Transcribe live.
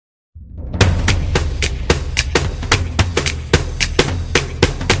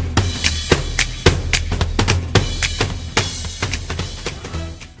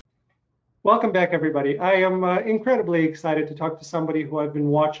Welcome back, everybody. I am incredibly excited to talk to somebody who I've been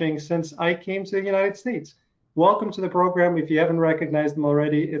watching since I came to the United States. Welcome to the program. If you haven't recognized him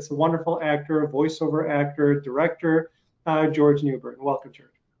already, it's a wonderful actor, voiceover actor, director, George Newbern. Welcome, George.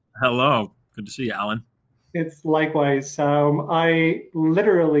 Hello. Good to see you, Alan. It's likewise. I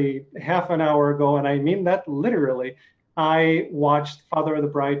literally half an hour ago, and I mean that literally, I watched Father of the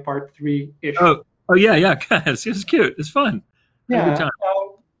Bride Part 3-ish. Oh, yeah, yeah. It's cute. It's fun. Had a good Yeah, time.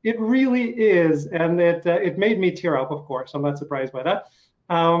 it really is, and it made me tear up. Of course, I'm not surprised by that.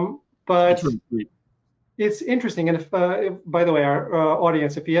 It's But really sweet. it's interesting. And if by the way, our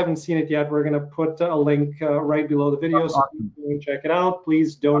audience, if you haven't seen it yet, we're going to put a link right below the video, so please Awesome. go and check it out.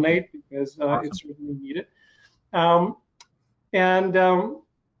 Please Awesome. donate because it's Awesome. certainly needed. Um, and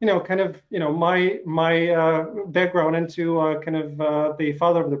kind of, my background into kind of the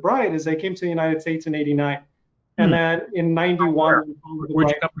Father of the Bride is I came to the United States in '89, and Hmm. then in Where? '91, Father of the Where'd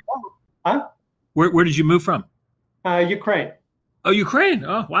you Bride, come from? huh? Where did you move from? Ukraine. Oh, Ukraine.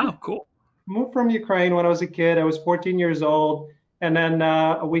 Oh, wow. Cool. Moved from Ukraine when I was a kid. I was 14 years old, and then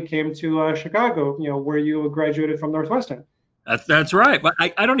we came to Chicago, where you graduated from Northwestern. That's right. But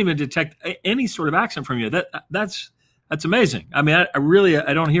I don't even detect any sort of accent from you. That's amazing. I mean, I really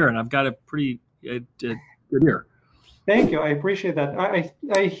I don't hear it. I've got a pretty good ear. Thank you. I appreciate that.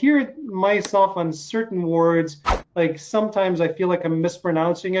 I hear it myself on certain words. Like sometimes I feel like I'm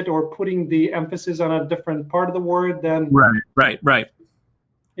mispronouncing it or putting the emphasis on a different part of the word than Right. Right. Right.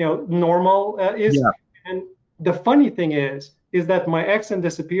 normal is. Yeah. And the funny thing is that my accent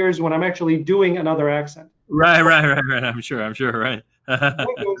disappears when I'm actually doing another accent. Right. Right. Right. Right. I'm sure. I'm sure. Right. That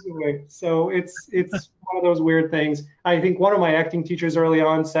goes away. So it's one of those weird things. I think one of my acting teachers early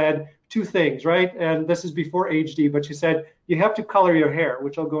on said two things, right? And this is before HD, but she said you have to color your hair,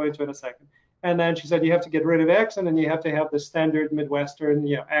 which I'll go into in a second. And then she said you have to get rid of accent and you have to have the standard Midwestern,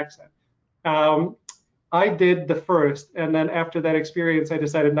 accent. Um, I did the first, and then after that experience, I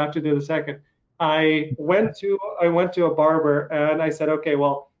decided not to do the second. I went to a barber and I said, okay,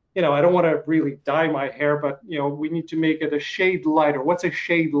 well, I don't want to really dye my hair, but we need to make it a shade lighter. What's a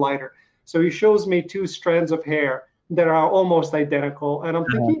shade lighter? So he shows me two strands of hair that are almost identical, and I'm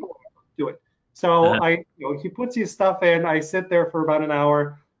thinking, oh, do it. So he puts his stuff in. I sit there for about an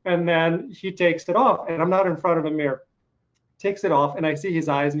hour, and then he takes it off, and I'm not in front of a mirror. Takes it off, and I see his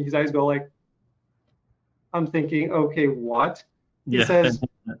eyes, and his eyes go like, I'm thinking, okay, what? He Yeah. says,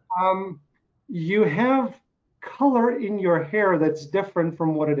 um, you have color in your hair that's different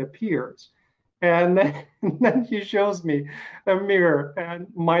from what it appears. And then, and then he shows me a mirror, and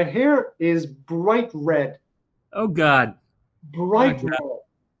my hair is bright red, Oh God. Oh bright God. red,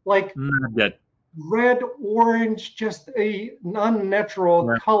 like Not good. red, orange, just a unnatural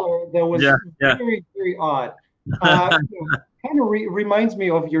Yeah. color that was Yeah. Yeah. very, very odd. Kind of reminds me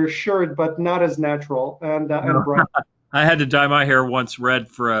of your shirt, but not as natural and No. bright. I had to dye my hair once red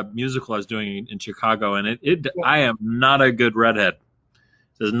for a musical I was doing in Chicago, and it Yeah, I am not a good redhead.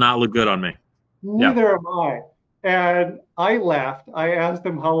 It does not look good on me. Yeah. neither am I. And I laughed. I asked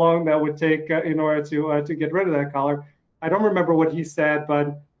him how long that would take in order to get rid of that color. I don't remember what he said,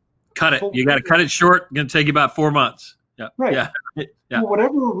 but Cut it. for, You got to cut it short. It's going to take you about 4 months. Yeah. right, Yeah. Yeah. for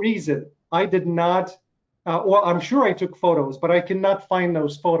whatever reason, I did not. Well, I'm sure I took photos, but I cannot find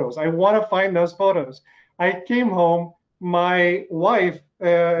those photos. I want to find those photos. I came home. My wife,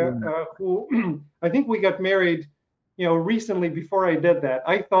 Yeah. who I think we got married, recently before I did that.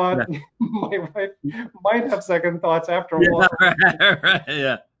 I thought Yeah. my wife might have second thoughts after a Yeah. while. Right. Right.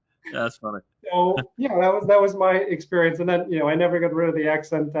 Yeah. That's funny. So yeah, that was my experience, and then I never got rid of the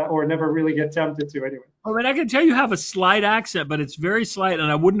accent or never really get tempted to anyway. I mean, I can tell you have a slight accent, but it's very slight,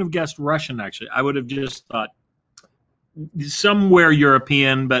 and I wouldn't have guessed Russian, actually. I would have just thought somewhere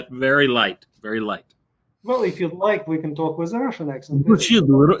European, but very light. Very light. Well, if you'd like, we can talk with a Russian accent. Bullshit, I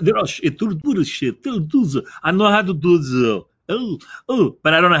know how to do the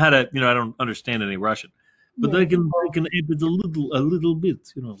but I don't know how to, I don't understand any Russian. But Yeah. I can add it a little bit, a little bit.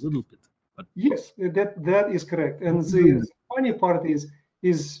 But Yes, that is correct. And the funny part is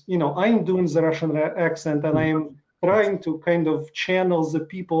I'm doing the Russian accent, and I'm trying to kind of channel the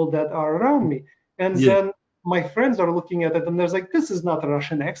people that are around me. And yeah, then my friends are looking at it, and they're like, "This is not a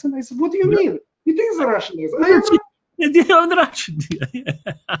Russian accent." I said, "What do you mean? It is a Russian accent." I'm Russian.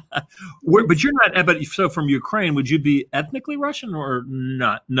 But you're not. But so from Ukraine, would you be ethnically Russian or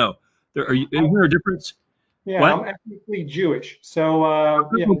not? No. Is there a difference? Yeah, What? I'm ethnically Jewish. So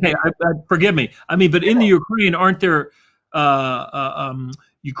yeah, Okay, forgive me. I mean, but in the Ukraine, aren't there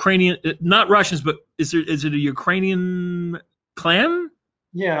Ukrainian, not Russians, but is it a Ukrainian clan?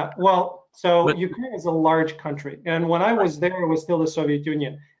 yeah. Well, so But Ukraine is a large country, and when I was there, it was still the Soviet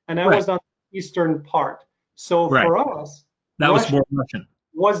Union, and I right, was on eastern part. So Right. for us, That was Russian more Russian.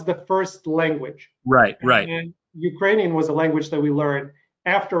 was the first language. Right. Right. And Ukrainian was a language that we learned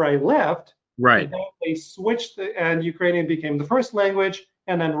after I left. Right. Then they switched, and Ukrainian became the first language,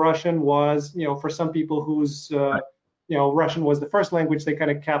 and then Russian was, for some people whose, Russian was the first language, they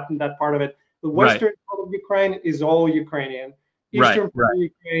kind of kept that part of it. The western part of Ukraine is all Ukrainian. Eastern part of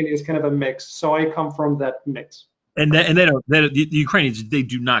Ukraine is kind of a mix. So I come from that mix. And they don't. The Ukrainians, they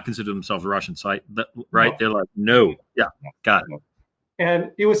do not consider themselves Russian, so right? No. They're like, no, yeah, got it.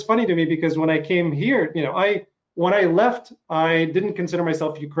 And it was funny to me because when I came here, when I left, I didn't consider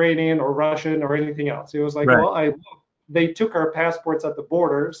myself Ukrainian or Russian or anything else. It was like, well, they took our passports at the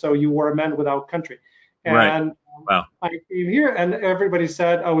border, so you were a man without country. And wow. I came here, and everybody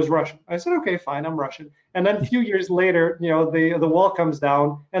said I was Russian. I said, okay, fine, I'm Russian. And then a few years later, the wall comes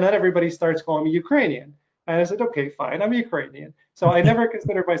down, and then everybody starts calling me Ukrainian. And I said, okay, fine, I'm Ukrainian. So I never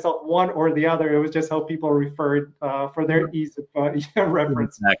considered myself one or the other. It was just how people referred for their ease of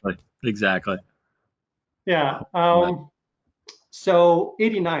reference. Exactly. Yeah. So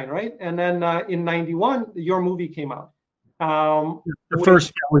 89, right? And then in 91, your movie came out. The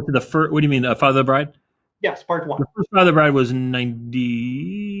first. What do you mean, Father of the Bride? Yes, part one. The first Father of the Bride was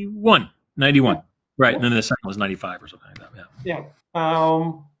 91. Yeah. Right, and then the second was 95 or something like that. Yeah.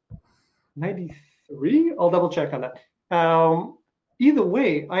 93? I'll double check on that. Either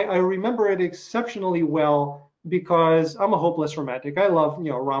way, I remember it exceptionally well because I'm a hopeless romantic. I love,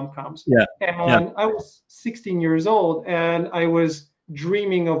 rom-coms. Yeah. And I was 16 years old, and I was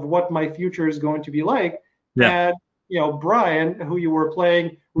dreaming of what my future is going to be like. Yeah. And, Brian, who you were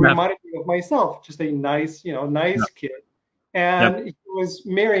playing, reminded me of myself, just a nice kid. And he was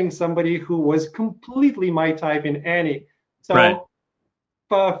marrying somebody who was completely my type in Annie. So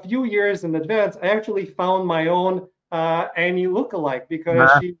a few years in advance, I actually found my own Annie lookalike because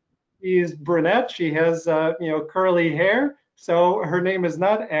she is brunette. She has, curly hair. So her name is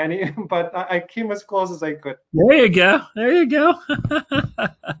not Annie, but I came as close as I could. There you go.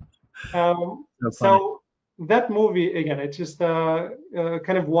 So that movie, again, it's just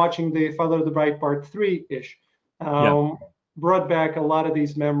kind of watching the Father of the Bride Part 3-ish. Brought back a lot of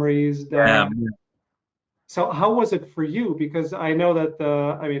these memories. So how was it for you? Because I know that,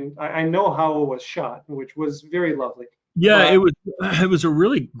 I know how it was shot, which was very lovely. Yeah, it was a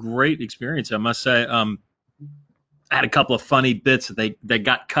really great experience, I must say. I had a couple of funny bits that they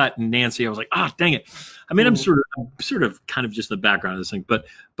got cut, and Nancy, I was like, dang it. I mean, I'm sort of kind of just in the background of this thing, but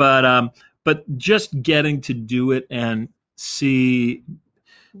just getting to do it and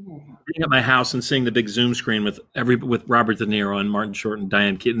being at my house and seeing the big Zoom screen with Robert De Niro and Martin Short and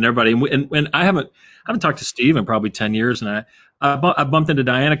Diane Keaton and everybody, and I haven't talked to Steve in probably 10 years, and I bumped into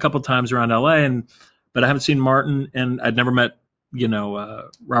Diane a couple times around LA, but I haven't seen Martin, and I'd never met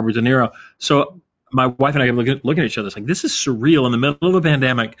Robert De Niro. So my wife and I kept looking at each other. It's like, this is surreal. In the middle of a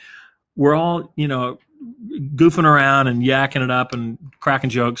pandemic, we're all goofing around and yakking it up and cracking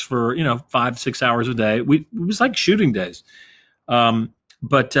jokes for 5-6 hours a day. It was like shooting days.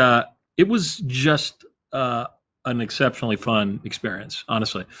 But it was just an exceptionally fun experience,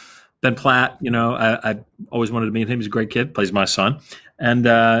 honestly. Ben Platt, I always wanted to meet him. He's a great kid, plays my son,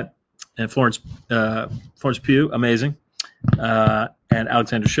 and Florence Pugh, amazing, and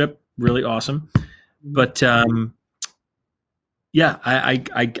Alexander Shipp, really awesome. But I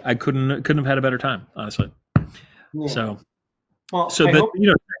couldn't have had a better time, honestly. Yeah.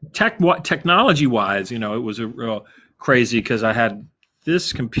 Technology wise, it was a real crazy because I had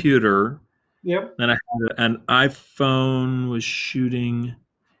this computer. Yep. And I had an iPhone was shooting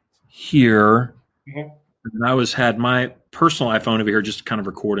here. Mm-hmm. And I had my personal iPhone over here just kind of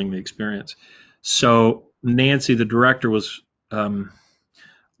recording the experience. So Nancy, the director, was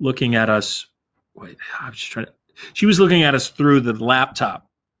looking at us. Wait, I'm just trying to. She was looking at us through the laptop,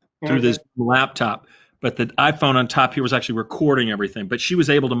 this laptop. But the iPhone on top here was actually recording everything. But she was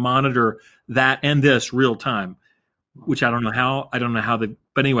able to monitor that and this real time, which I don't know how but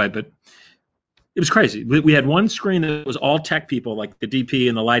anyway, but it was crazy. We had one screen that was all tech people, like the DP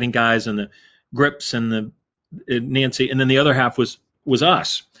and the lighting guys and the grips and the Nancy, and then the other half was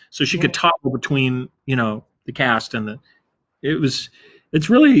us. So she could toggle between, the cast and it was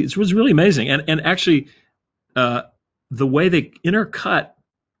really amazing. And actually, the way they intercut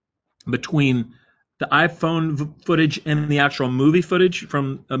between the iPhone footage and the actual movie footage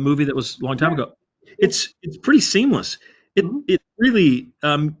from a movie that was a long time ago, it's pretty seamless. It really,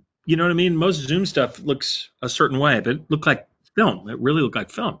 you know what I mean? Most Zoom stuff looks a certain way, but it looked like film. It really looked like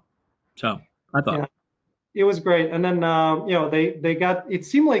film. So I thought it was great. And then, they got, it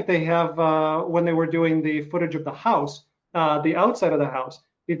seemed like they have, when they were doing the footage of the house, the outside of the house,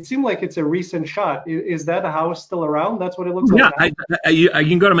 it seemed like it's a recent shot. Is that house still around? That's what it looks like. Yeah, I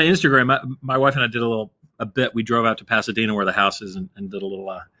can go to my Instagram. My wife and I did a bit. We drove out to Pasadena where the house is and did a little.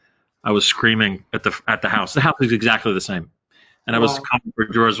 I was screaming at the house. The house is exactly the same, and I was calling for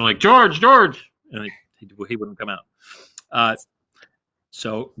George. I'm like, George, and he wouldn't come out.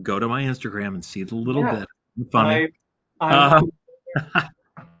 So go to my Instagram and see the little bit. Funny.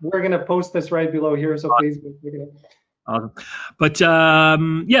 We're going to post this right below here, so please look it up. Awesome. But so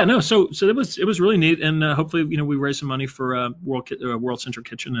it was really neat, and hopefully we raise some money for World Central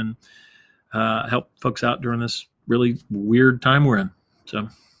Kitchen and help folks out during this really weird time we're in. So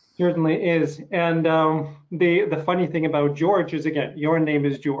certainly is. And the funny thing about George is, again, your name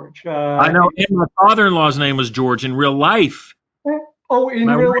is George. I know, and my father-in-law's name was George in real life. Oh, in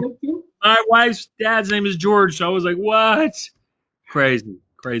real life too? My wife's dad's name is George, so I was like, what? Crazy.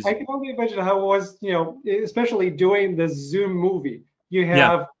 I can only imagine how it was, especially doing the Zoom movie. You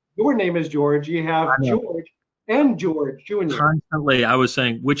have your name is George, you have George and George Jr. Constantly, I was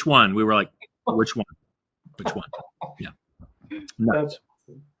saying, which one? We were like, which one? Which one? Yeah. That's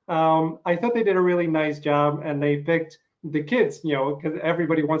I thought they did a really nice job, and they picked the kids, because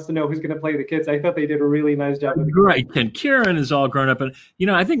everybody wants to know who's going to play the kids. I thought they did a really nice job. Right. And Kieran is all grown up. And,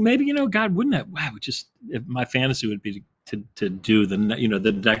 I think maybe, God, wouldn't that, if my fantasy would be to do the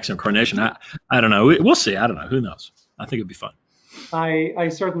next incarnation. I don't know. We'll see. I don't know. Who knows? I think it'd be fun. I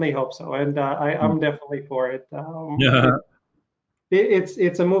certainly hope so. And I'm definitely for it. Yeah.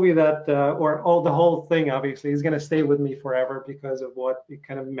 It's a movie that, the whole thing, obviously, is going to stay with me forever because of what it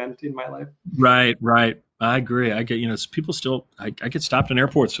kind of meant in my life. Right. I agree. I get, people still, I get stopped in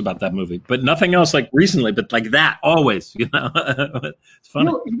airports about that movie, but nothing else like recently, but like that always, It's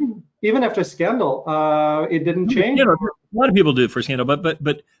funny. Even after Scandal, it didn't change. A lot of people do for Scandal,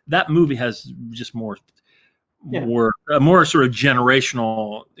 but that movie has just more sort of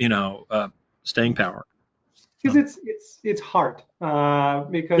generational, staying power. Because it's hard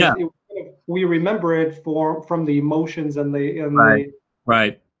because we remember it from the emotions and the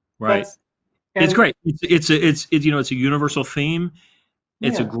right. It's great. It's a universal theme.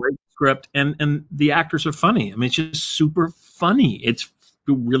 It's a great script, and the actors are funny. I mean, it's just super funny. It's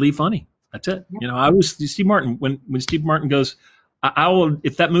really funny. That's it. I was Steve Martin when Steve Martin goes, I will,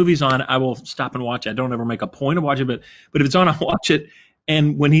 if that movie's on, I will stop and watch it. I don't ever make a point of watching it, but if it's on, I'll watch it.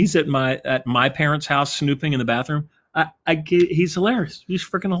 And when he's at my parents' house snooping in the bathroom, he's hilarious. He's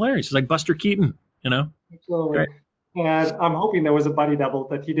freaking hilarious. He's like Buster Keaton, Absolutely. Right. And I'm hoping there was a body double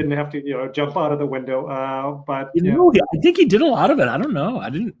that he didn't have to, jump out of the window. But I think he did a lot of it. I don't know. I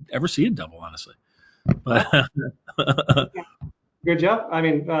didn't ever see a double, honestly. But good job. I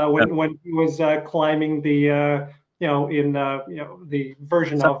mean, when he was climbing the, in the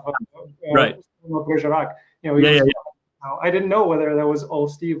version of Bergerac, I didn't know whether that was all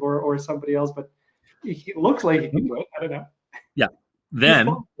Steve or somebody else, but he looks like he can do it. I don't know. Yeah. Then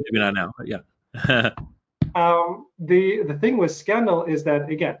maybe not now, but yeah. The thing with Scandal is that,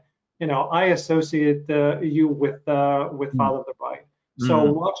 again, I associate you with Father of the Bride.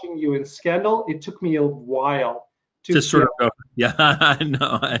 So watching you in Scandal, it took me a while to sort of go. Yeah, I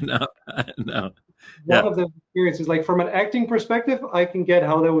know. One of the experiences, like from an acting perspective, I can get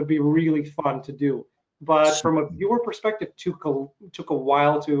how that would be really fun to do. But from a viewer perspective, took a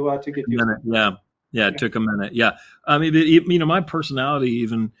while to get used to. Yeah, it took a minute. Yeah, I mean, my personality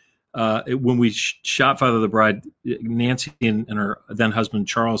even. When we shot Father of the Bride, Nancy and her then husband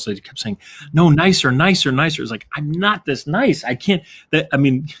Charles, they kept saying, "No, nicer." It's like, I'm not this nice. I can't.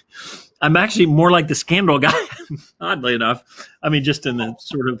 I'm actually more like the Scandal guy, oddly enough. I mean, just in the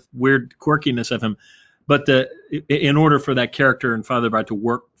sort of weird quirkiness of him. But in order for that character in Father of the Bride to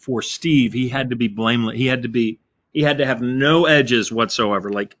work for Steve, he had to be blameless. He had to have no edges whatsoever,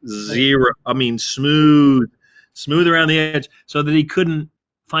 like zero. I mean, smooth around the edge, so that he couldn't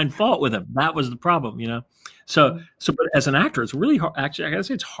find fault with him. That was the problem, So, but as an actor, it's really hard. Actually, I gotta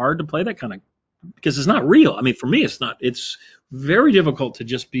say, it's hard to play that kind of, because it's not real. I mean, for me, it's not. It's very difficult to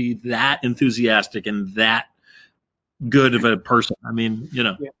just be that enthusiastic and that good of a person. I mean,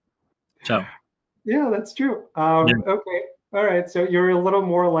 So. Yeah, that's true. Okay. All right. So you're a little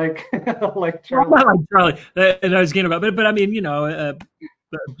more like Charlie. Well, not like Charlie. And I was getting about, but I mean,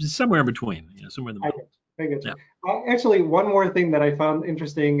 somewhere in between. Somewhere in the middle. I get you. Yeah. Actually, one more thing that I found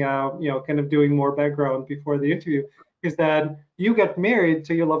interesting, kind of doing more background before the interview, is that you got married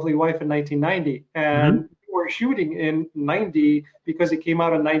to your lovely wife in 1990, and you were shooting in 90 because it came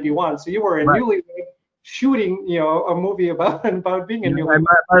out in 91. So you were a newlywed shooting, a movie about being a newlywed.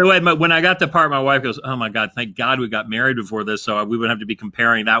 By the way, when I got the part, my wife goes, "Oh my God, thank God we got married before this, so we wouldn't have to be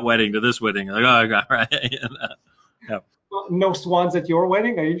comparing that wedding to this wedding." Like, oh God, right? Yeah. No swans at your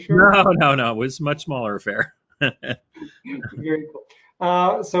wedding? Are you sure? No. It was a much smaller affair. Very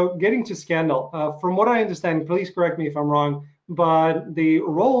cool. So getting to Scandal, from what I understand, please correct me if I'm wrong, but the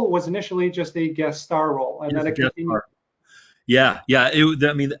role was initially just a guest star role, and then it continued. Yeah.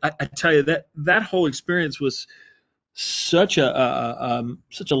 I mean, I tell you that whole experience was such a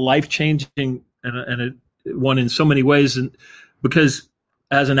life changing and one in so many ways, and because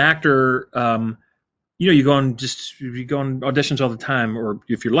as an actor, you go on auditions all the time, or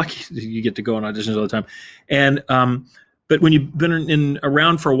if you're lucky, you get to go on auditions all the time, and but when you've been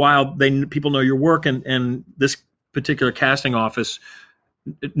around for a while, people know your work, and this particular casting office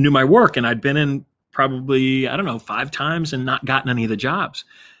knew my work, and I'd been in probably, I don't know, 5 times and not gotten any of the jobs.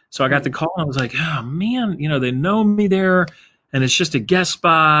 So I got the call and I was like, oh man, they know me there and it's just a guest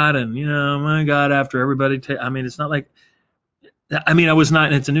spot. And, my God, after everybody, I mean, it's not like, I was not,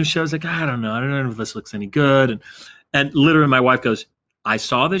 and it's a new show. I was like, I don't know if this looks any good. And literally my wife goes, I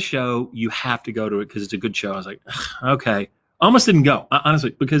saw the show. You have to go to it because it's a good show. I was like, okay. Almost didn't go, honestly,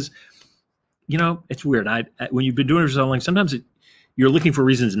 because, it's weird. When you've been doing it for so long, sometimes you're looking for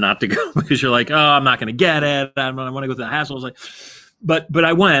reasons not to go because you're like, oh, I'm not going to get it. I want to go through the hassle. I was like, but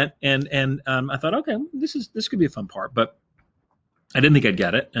I went and I thought, okay, this could be a fun part, but I didn't think I'd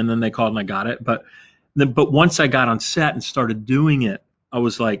get it. And then they called and I got it. But once I got on set and started doing it, I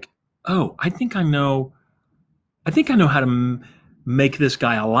was like, oh, I think I know how to make this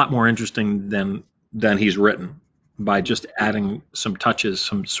guy a lot more interesting than he's written by just adding some touches,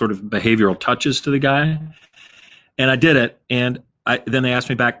 some sort of behavioral touches to the guy. And I did it. And then they asked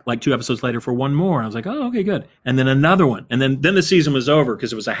me back like 2 episodes later for one more. I was like, oh, okay, good. And then another one. And then the season was over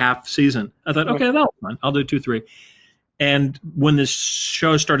because it was a half season. I thought, okay, that was fun. I'll do 2, 3. And when this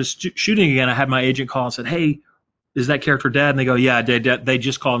show started shooting again, I had my agent call and said, hey, is that character dead? And they go, yeah, they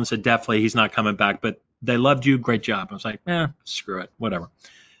just called and said, definitely, he's not coming back. But they loved you. Great job. I was like, screw it. Whatever.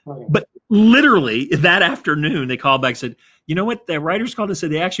 Okay. But literally that afternoon, they called back and said, you know what? The writers called and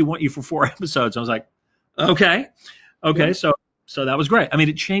said they actually want you for 4 episodes. I was like, okay. Yeah. So that was great. I mean,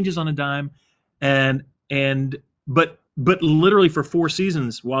 it changes on a dime, but literally for 4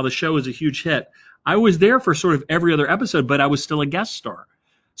 seasons, while the show was a huge hit, I was there for sort of every other episode, but I was still a guest star.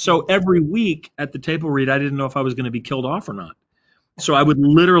 So every week at the table read, I didn't know if I was going to be killed off or not. So I would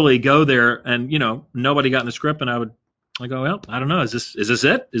literally go there, and nobody got in the script, and I go, well, I don't know, is this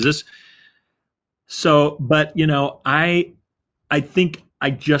it? Is this? So, but I think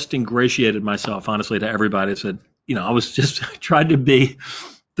I just ingratiated myself, honestly, to everybody. I said, I was just tried to be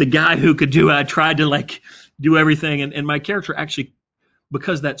the guy who could do it. I tried to do everything. And my character actually,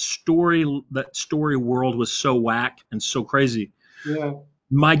 because that story world was so whack and so crazy. Yeah.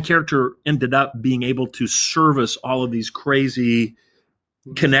 My character ended up being able to service all of these crazy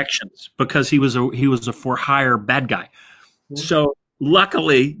connections because he was a for hire bad guy. Yeah. So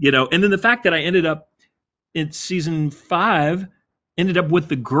luckily, and then the fact that I ended up in season 5, ended up with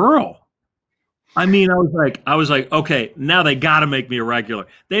the girl. I mean, I was like, okay, now they got to make me a regular.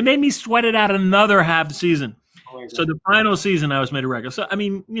 They made me sweat it out another half season. Oh, so the final season, I was made a regular. So I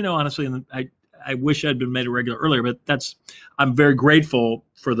mean, honestly, I wish I'd been made a regular earlier, but I'm very grateful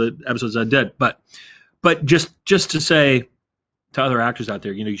for the episodes I did. But just to say to other actors out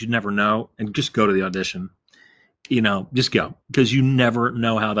there, you should never know, and just go to the audition. Just go, because you never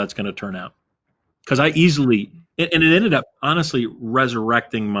know how that's going to turn out. Because I easily, and it ended up honestly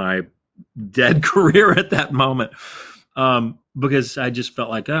resurrecting my dead career at that moment, because I just felt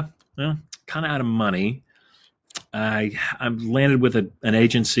like, kind of out of money. I'm landed with an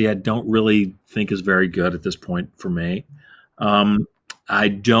agency I don't really think is very good at this point for me. I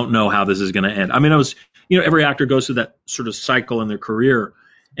don't know how this is going to end. I mean, I was, every actor goes through that sort of cycle in their career,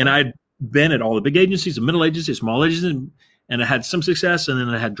 and I'd been at all the big agencies, the middle agencies, small agencies, and I had some success, and then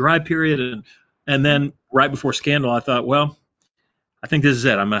I had dry period, and then right before Scandal, I thought, well, I think this is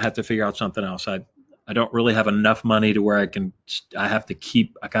it. I'm going to have to figure out something else. I don't really have enough money to where I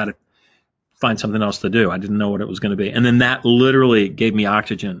got to find something else to do. I didn't know what it was going to be. And then that literally gave me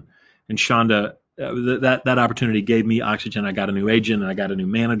oxygen. And Shonda, that opportunity gave me oxygen. I got a new agent and I got a new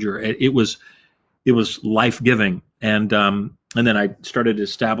manager. It was life-giving. And then I started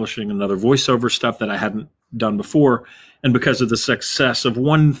establishing another voiceover stuff that I hadn't done before. And because of the success of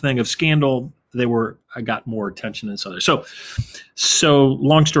one thing of Scandal, I got more attention than others. So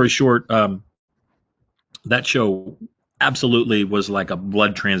long story short, that show absolutely was like a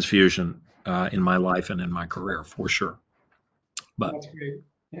blood transfusion in my life and in my career, for sure. But that's great.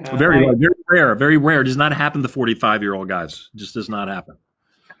 Yeah, very rare. It does not happen to 45-year-old guys. It just does not happen.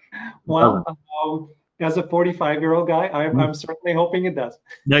 Well, as a 45-year-old guy, I'm certainly hoping it does.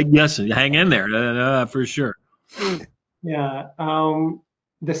 Yes, hang in there for sure. Yeah.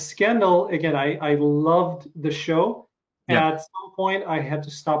 The Scandal, again, I loved the show. Yeah. At some point, I had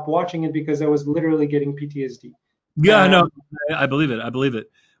to stop watching it because I was literally getting PTSD. Yeah, no, And I believe it. I believe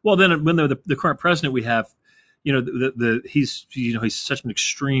it. Well, then when the current president we have, he's he's such an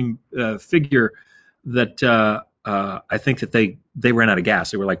extreme figure that I think that they ran out of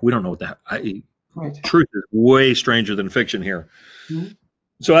gas. They were like, we don't know what right. truth is way stranger than fiction here. Mhm.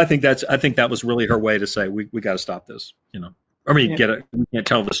 So I think that was really her way to say we got to stop this. I mean, Yeah. we can't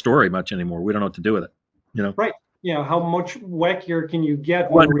tell the story much anymore. We don't know what to do with it. Right. How much wackier can you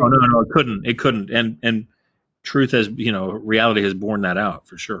get Well, when no, it couldn't, and truth has reality has borne that out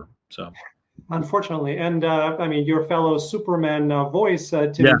for sure. So unfortunately. And I mean, your fellow Superman voice, yeah,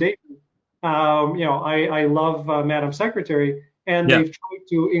 Tim Dayton, I love Madam Secretary, and yeah, they've tried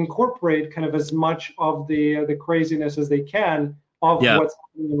to incorporate kind of as much of the craziness as they can of yeah, what's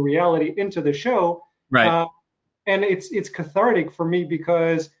happening in reality into the show. right, Uh, and it's cathartic for me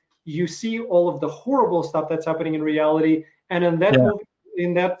because you see all of the horrible stuff that's happening in reality, and in that yeah, movie,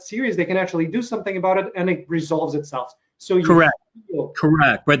 in that series, they can actually do something about it, and it resolves itself. So you correct, feel,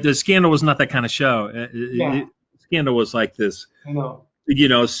 correct. But the Scandal was not that kind of show. yeah, Scandal was like this, I know,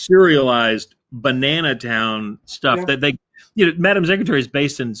 serialized banana town stuff yeah, that Madam Secretary is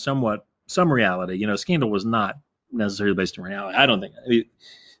based in some reality. Scandal was not necessarily based in reality. I don't think.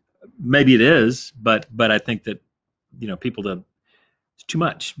 Maybe it is, but I think that people don't. It's too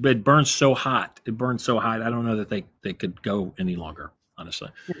much. But it burns so hot. It burns so hot. I don't know that they could go any longer. Honestly.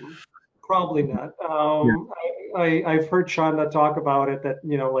 probably not. Yeah. I've heard Shonda talk about it that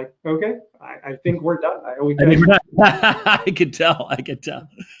like okay, I think we're done. We I mean, can, I could tell. I could tell.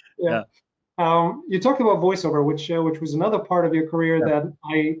 yeah. Yeah. You talked about voiceover, which was another part of your career Yeah. that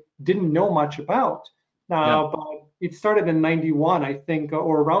I didn't know much about. Yeah. But it started in '91, I think,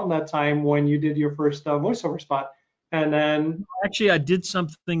 or around that time when you did your first voiceover spot. And then, Actually, I did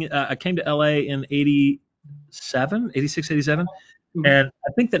something. I came to LA in 87, 86, 87. mhm, And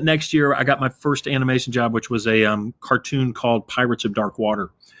I think that next year I got my first animation job, which was a cartoon called Pirates of Dark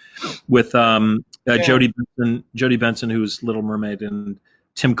Water with yeah, Jodie Benson, who's Little Mermaid, and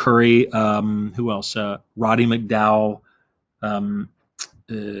Tim Curry. Who else? Roddy McDowell, um,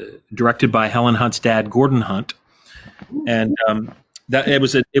 uh, directed by Helen Hunt's dad, Gordon Hunt, and that it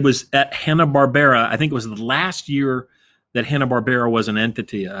was at Hanna-Barbera. I think it was the last year that Hanna-Barbera was an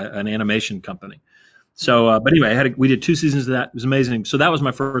entity, an animation company. So, but anyway, we did 2 seasons of that. It was amazing. So that was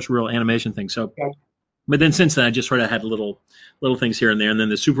my first real animation thing. So, yeah, but then since then, I just sort of had little things here and there. And then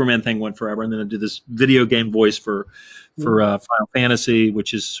the Superman thing went forever. And then I did this video game voice for mhm, Final Fantasy,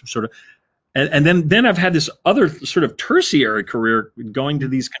 which is sort of, and then I've had this other sort of tertiary career going to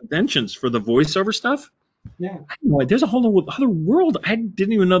these conventions for the voiceover stuff. yeah. There's a whole other world. I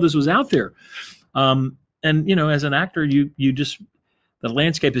didn't even know this was out there. And as an actor, you just the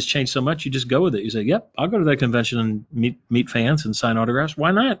landscape has changed so much. You just go with it. You say, "Yep, I'll go to that convention and meet fans and sign autographs. Why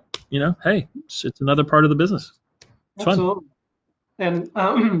not? Hey, it's another part of the business. It's fun. Absolutely.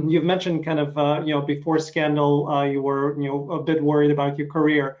 And you've mentioned kind of before Scandal, you were a bit worried about your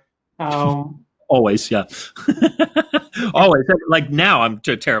career. Um, Always, yeah, always. Like now, I'm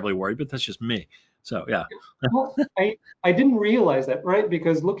terribly worried, but that's just me. So yeah, Well, I didn't realize that, right?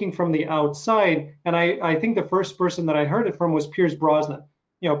 Because looking from the outside, and I think the first person that I heard it from was Pierce Brosnan.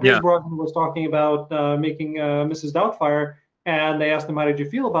 Pierce yeah. Brosnan was talking about making Mrs. Doubtfire, and they asked him, "How did you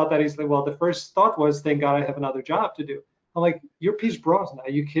feel about that?" He's like, "Well, the first thought was, thank God I have another job to do." I'm like, "You're Pierce Brosnan?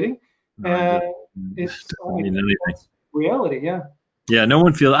 Are you kidding?" No, I And did. I I mean, mean, anything. that's reality, yeah. Yeah, no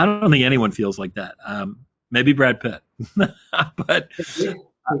one feels. I don't think anyone feels like that. Maybe Brad Pitt, but Could be,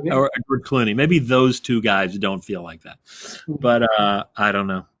 could be. or Edward Clooney. Maybe those two guys don't feel like that. But I don't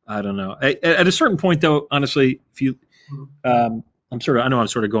know. I don't know. At a certain point, though, honestly, if you, I know I'm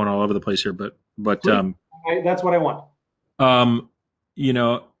sort of going all over the place here, but Please. That's what I want. um, you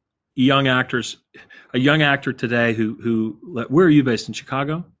know, young actors, a young actor today where are you based in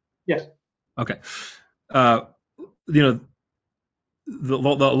Chicago? Yes. Okay. Uh, you know, the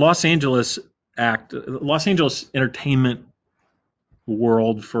Los Angeles entertainment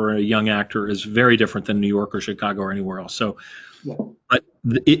world for a young actor is very different than New York or Chicago or anywhere else. So, Yeah. but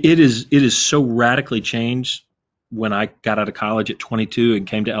it is so radically changed when I got out of college at 22 and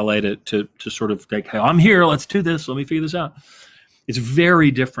came to LA to sort of like, hey, I'm here, let's do this, let me figure this out. It's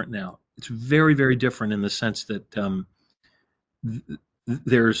very different now. It's very, very different in the sense that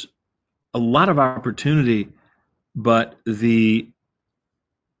there's a lot of opportunity, but the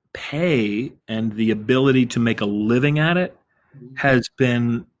pay and the ability to make a living at it has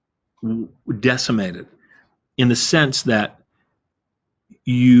been decimated in the sense that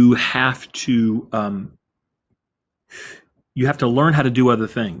you have to you have to learn how to do other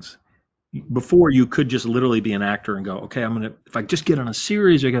things. Before, you could just literally be an actor and go, okay, if I just get on a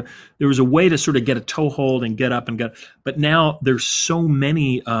series, there was a way to sort of get a toehold and get up and get, but now there's so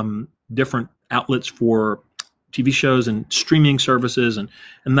many different outlets for TV shows and streaming services, and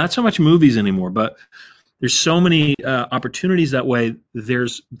not so much movies anymore, but there's so many opportunities that way.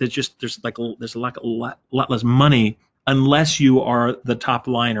 There's a lot less money unless you are the top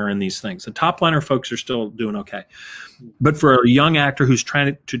liner in these things. The top liner folks are still doing okay, but for a young actor who's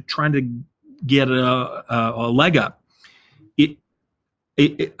trying to get a leg up,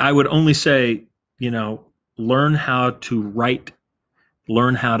 I would only say, learn how to write,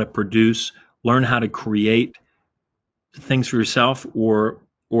 learn how to produce, learn how to create things for yourself, or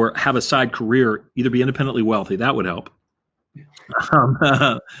have a side career. Either be independently wealthy, that would help,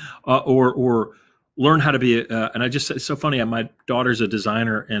 or learn how to be. And it's so funny. My daughter's a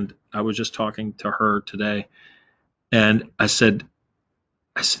designer, and I was just talking to her today, and I said,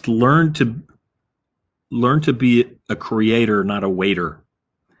 learn to be a creator, not a waiter.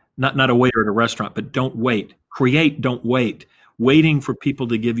 Not a waiter at a restaurant, but don't wait. Create, don't wait. Waiting for people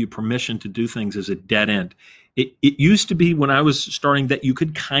to give you permission to do things is a dead end. It used to be, when I was starting, that you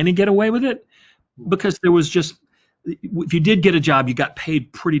could kind of get away with it, because there was just, if you did get a job, you got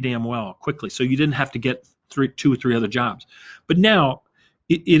paid pretty damn well quickly, so you didn't have to get 2 or 3 other jobs. But now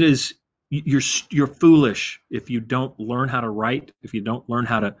it is, you're foolish if you don't learn how to write, if you don't learn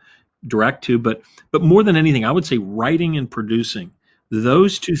how to direct to, but more than anything, I would say writing and producing.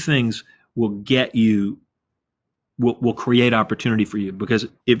 Those 2 things will get you, will create opportunity for you, because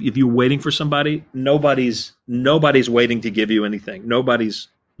if you're waiting for somebody, nobody's waiting to give you anything.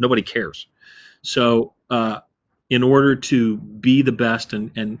 Nobody cares. So in order to be the best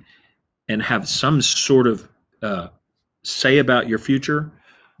and have some sort of say about your future,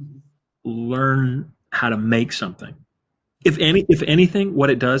 learn how to make something. If anything,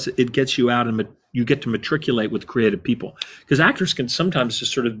 what it does, it gets you out and you get to matriculate with creative people, because actors can sometimes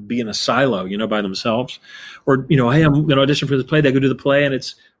just sort of be in a silo, by themselves, or hey, I'm going to audition for this play. They go do the play, and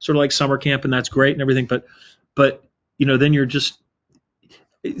it's sort of like summer camp, and that's great and everything. But then you're just,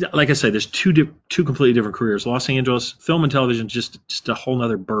 like I say, there's two completely different careers. Los Angeles film and television, just a whole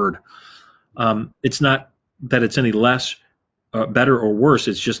nother bird. It's not that it's any less better or worse.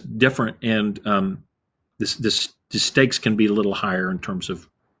 It's just different, and the stakes can be a little higher in terms of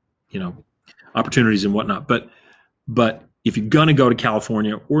opportunities and whatnot. But if you're going to go to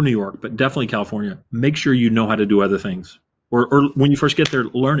California or New York, but definitely California, make sure you know how to do other things. Or when you first get there,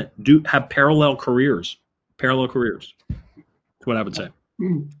 learn it. Have parallel careers. That's what I would say.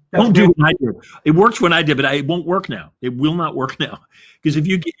 Don't do what I did. It worked when I did, but it won't work now. It will not work now. Because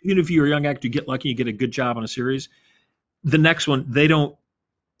even if you're a young actor, you get lucky, you get a good job on a series, the next one, they don't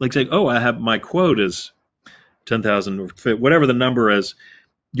say, oh, I have my quote is 10,000 or whatever the number is.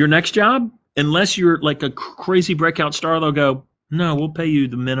 Your next job, unless you're like a crazy breakout star, they'll go, no, we'll pay you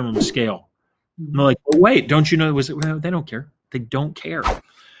the minimum scale. And they're like, well, wait, don't you know? They don't care. They don't care,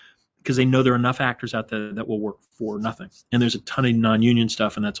 because they know there are enough actors out there that will work for nothing. And there's a ton of non-union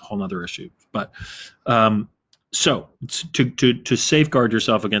stuff, and that's a whole other issue. But so to safeguard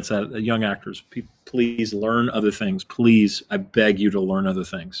yourself against that, young actors, please learn other things. Please, I beg you to learn other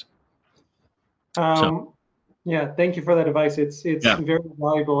things. Yeah, thank you for that advice. It's very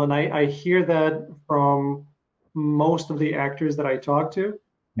valuable, and I hear that from most of the actors that I talk to.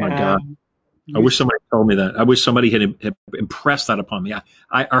 My God, I wish somebody told me that. I wish somebody had impressed that upon me.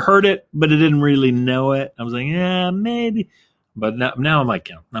 I heard it, but I didn't really know it. I was like, yeah, maybe. But now I'm like,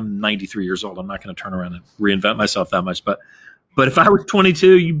 I'm 93 years old. I'm not going to turn around and reinvent myself that much. But if I was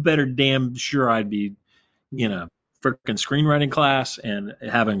 22, you better damn sure I'd be, freaking screenwriting class and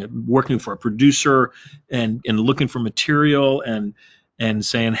working for a producer and looking for material and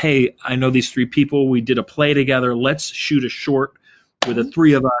saying, hey, I know these 3 people. We did a play together. Let's shoot a short with the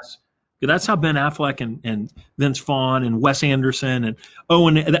 3 of us. That's how Ben Affleck and Vince Vaughn and Wes Anderson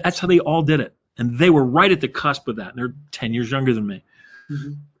and that's how they all did it. And they were right at the cusp of that. And they're 10 years younger than me.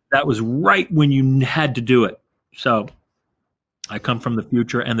 Mm-hmm. That was right when you had to do it. So I come from the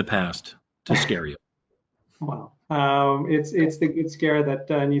future and the past to scare you. Wow. It's the good scare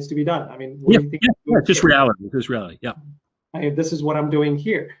that needs to be done. I mean, it's just reality. It's just reality. Yeah. This is what I'm doing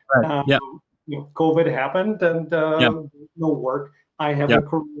here. Right. COVID happened and no work. I have a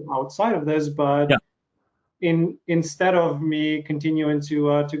career outside of this, but instead of me continuing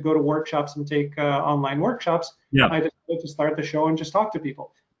to go to workshops and take online workshops, I decided to start the show and just talk to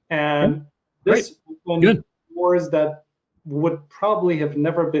people. And this opened doors that would probably have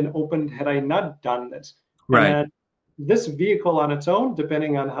never been opened had I not done this. Right. And this vehicle on its own,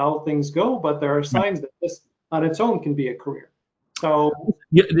 depending on how things go, but there are signs that on its own can be a career. So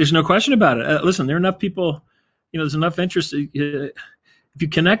Yeah, there's no question about it. Listen, there are enough people, there's enough interest. If you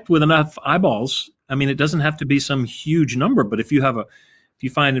connect with enough eyeballs, I mean, it doesn't have to be some huge number, but if you find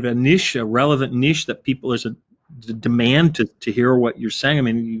a niche, a relevant niche that there's a demand to hear what you're saying, I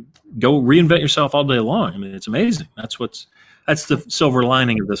mean, you go reinvent yourself all day long. I mean, it's amazing. That's the silver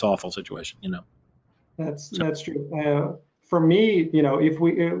lining of this awful situation, that's true. For me, if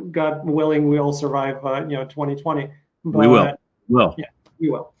we, God willing, we all survive, 2020. But, we will. Yeah, we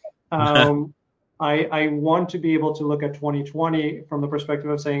will. I want to be able to look at 2020 from the perspective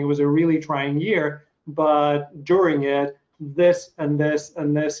of saying it was a really trying year, but during it, this and this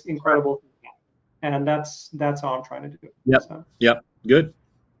and this incredible thing. And that's how I'm trying to do it. Yep. So. Yep. Good.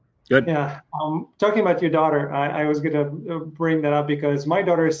 Yeah. Talking about your daughter, I was going to bring that up because my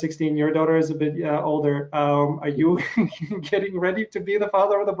daughter is 16. Your daughter is a bit older. Are you getting ready to be the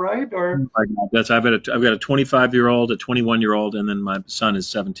father of the bride, or? Oh my God, I've got a 25-year-old, a 21-year-old, and then my son is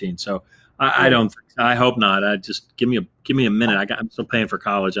 17. So I hope not. I just give me a minute. I'm still paying for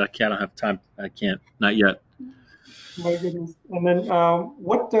college. I don't have time. I can't, not yet. My goodness. And then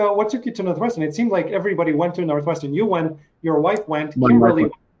what took you to Northwestern? It seemed like everybody went to Northwestern. You went. Your wife went.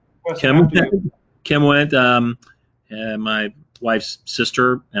 Kim went. My wife's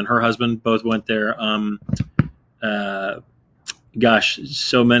sister and her husband both went there. Gosh,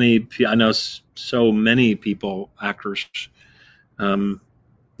 so many. I know so many people, actors.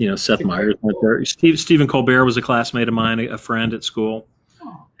 Seth Meyers went there. Stephen Colbert was a classmate of mine, a friend at school.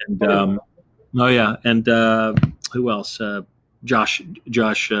 And and who else? Josh.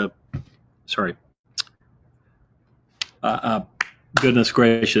 Sorry. Goodness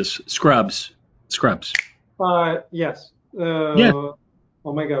gracious, Scrubs. Yes. Yeah.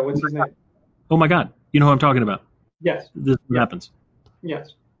 Oh my God, what's his name? Oh my God, you know who I'm talking about? Yes. This happens.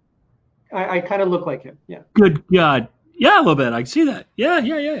 Yes. I kind of look like him. Yeah. Good God. Yeah, a little bit. I can see that.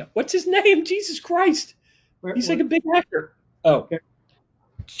 Yeah. What's his name? Jesus Christ. He's like a big actor. Oh.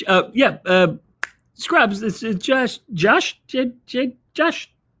 Okay. Scrubs. It's Josh.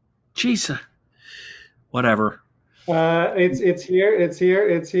 Jesus. Whatever. It's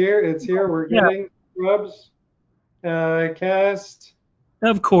here. We're getting Scrubs cast.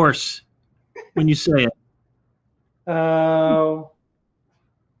 Of course. When you say it.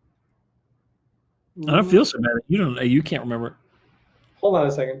 I don't feel so bad. You can't remember. Hold on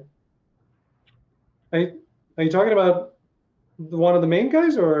a second. Are you talking about one of the main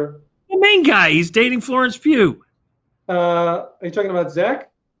guys, or the main guy? He's dating Florence Pugh. Are you talking about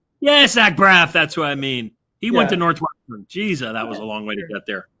Zach? Yeah, Zach Braff. That's what I mean. He went to Northwestern. Jesus, that was a long way to get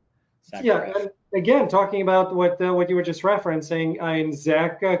there. Zach Braff. And again, talking about what you were just referencing,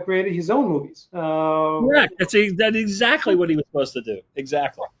 Zach created his own movies. Correct. That's exactly what he was supposed to do.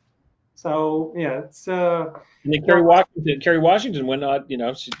 Exactly. So yeah, it's. And then Kerry Washington went on,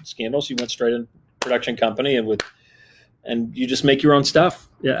 scandal. She went straight in production company and you just make your own stuff.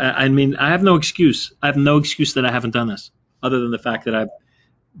 Yeah, I mean, I have no excuse. I have no excuse that I haven't done this, other than the fact that I've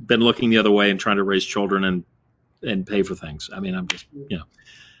been looking the other way and trying to raise children and pay for things. I mean, I'm just,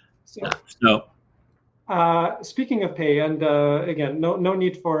 So. Speaking of pay, and again, no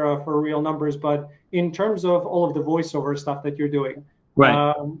need for real numbers, but in terms of all of the voiceover stuff that you're doing,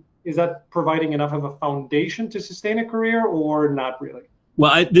 right. Is that providing enough of a foundation to sustain a career, or not really?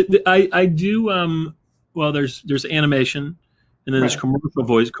 Well, I do. Well, there's animation, and then there's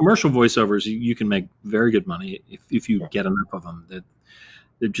commercial voiceovers. You can make very good money if you get enough of them.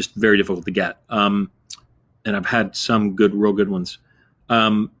 They're just very difficult to get. And I've had some real good ones.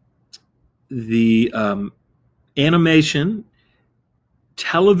 The animation,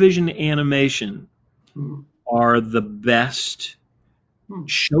 television animation, are the best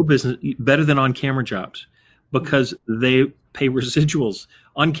show business, better than on-camera jobs, because they pay residuals.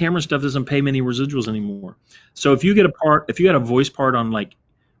 On-camera stuff doesn't pay many residuals anymore. So if you get a voice part on, like,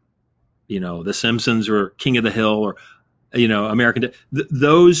 The Simpsons or King of the Hill or American,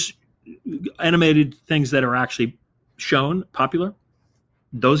 those animated things that are actually shown popular,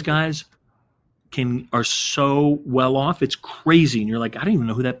 those guys are so well off, it's crazy. And you're like, I don't even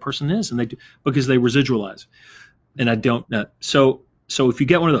know who that person is, and they do, because they residualize. And I don't know. So if you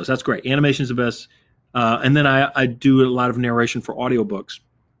get one of those, that's great. Animation is the best. And then I do a lot of narration for audiobooks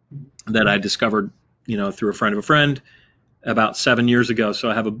that I discovered, through a friend of a friend about 7 years ago.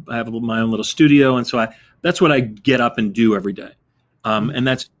 So I have my own little studio, and so that's what I get up and do every day. And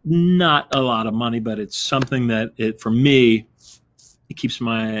that's not a lot of money, but it's something that for me, it keeps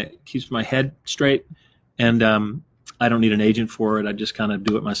my head straight, and I don't need an agent for it. I just kind of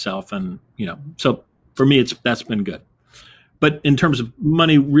do it myself, and so for me, that's been good. But in terms of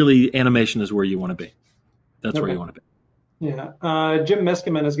money, really, animation is where you want to be. That's where Okay. you want to be. Yeah. Jim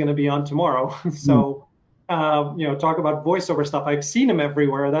Meskimen is going to be on tomorrow. So, talk about voiceover stuff. I've seen him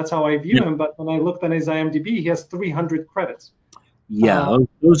everywhere. That's how I view Yeah, him. But when I looked on his IMDb, he has 300 credits. yeah, Uh,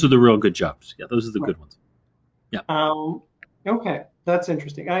 those are the real good jobs. Yeah, those are the right. good ones. Yeah. Okay, that's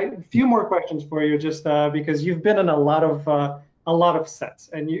interesting. A few more questions for you, just because you've been in a lot of sets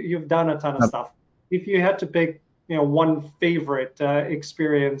and you've done a ton of stuff. If you had to pick, one favorite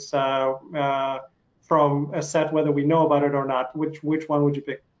experience from a set, whether we know about it or not, which one would you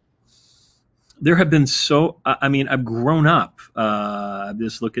pick? There have been I mean, I've grown up.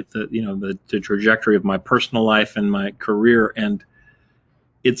 Just look at the trajectory of my personal life and my career, and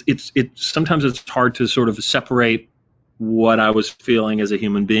it's sometimes it's hard to sort of separate what I was feeling as a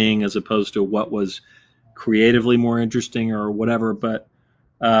human being as opposed to what was creatively more interesting or whatever. But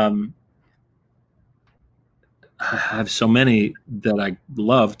um, I have so many that I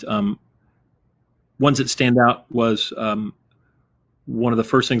loved. Ones that stand out was one of the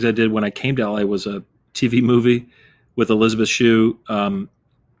first things I did when I came to LA was a TV movie with Elizabeth Shue, and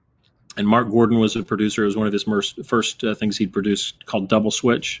Mark Gordon was a producer. It was one of his first things he'd produced called Double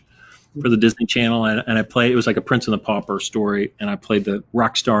Switch for the Disney Channel, and I played. It was like a Prince and the Pauper story, and I played the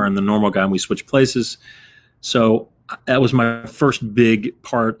rock star and the normal guy, and we switched places. So that was my first big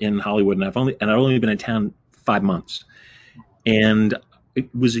part in Hollywood, and I'd only been in town 5 months, and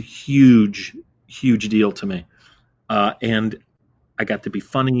it was a huge, huge deal to me. And I got to be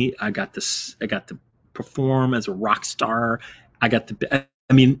funny. I got to perform as a rock star. I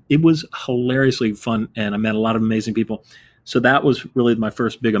mean, it was hilariously fun, and I met a lot of amazing people. So that was really my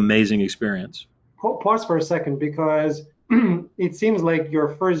first big amazing experience. Pause for a second, because it seems like your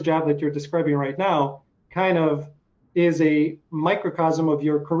first job that you're describing right now kind of is a microcosm of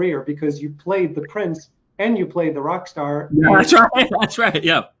your career, because you played the prince and you played the rock star. Yeah, And that's right. That's right.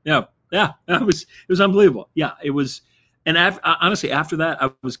 Yeah, yeah, yeah. It was unbelievable. Yeah, it was. And honestly, after that, I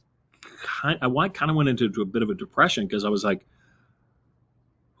kind of went into a bit of a depression because I was like,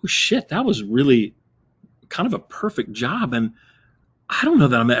 oh shit, that was really kind of a perfect job, and I don't know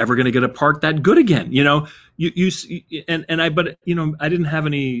that I'm ever going to get a part that good again. But I didn't have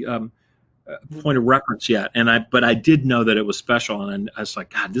any point of reference yet, but I did know that it was special, and I was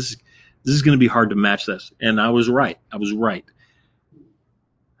like, God, this is going to be hard to match this, and I was right. I was right.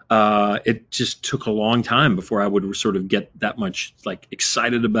 It just took a long time before I would sort of get that much like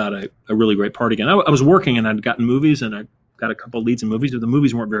excited about a really great part again. I was working and I'd gotten movies and I got a couple of leads in movies, but the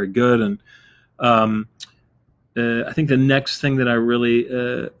movies weren't very good. And I think the next thing that I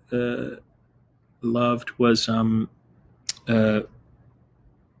really loved was I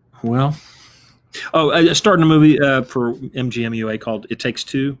started a movie for MGMUA called It Takes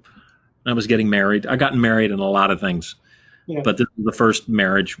Two. I was getting married. I gotten married in a lot of things, yeah, but this was the first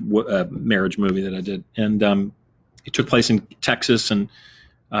marriage movie that I did, and it took place in Texas. And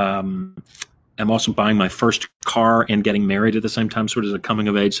I'm also buying my first car and getting married at the same time, sort of as a coming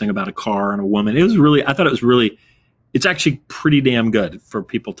of age thing about a car and a woman. I thought it was really, it's actually pretty damn good for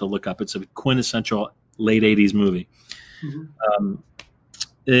people to look up. It's a quintessential late '80s movie. mhm.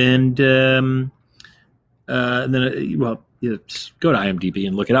 And then, just go to IMDb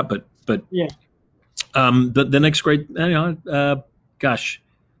and look it up. But Yeah. the next great, did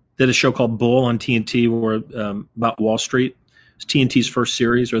a show called Bull on TNT about Wall Street. It's TNT's first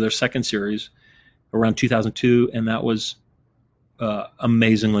series or their second series around 2002, and that was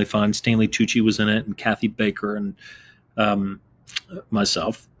amazingly fun. Stanley Tucci was in it, and Kathy Baker, and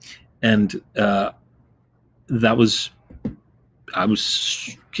myself, and it was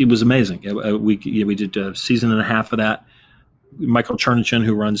amazing. We did a season and a half of that. Michael Chernichen,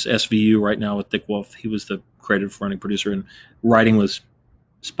 who runs SVU right now with Dick Wolf, he was the creative running producer, and writing was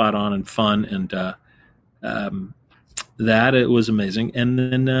spot on and fun, and that it was amazing. And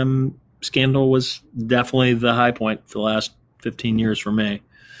then Scandal was definitely the high point for the last 15 years for me.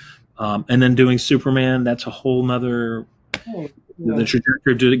 And then doing Superman, that's a whole nother Oh, the yeah.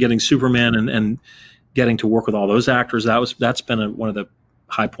 trajectory of getting Superman and getting to work with all those actors. That's been one of the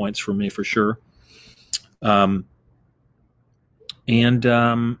high points for me for sure.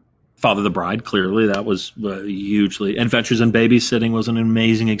 And Father the Bride, clearly that was hugely. Adventures in Babysitting was an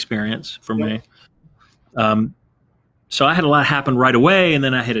amazing experience for me. So I had a lot happen right away, and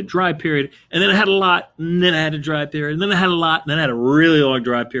then I had a dry period, and then I had a lot, and then I had a dry period, and then I had a lot, and then I had a really long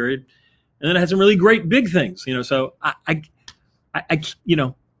dry period, and then I had some really great big things. So I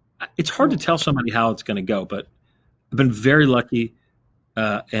it's hard to tell somebody how it's going to go, but I've been very lucky,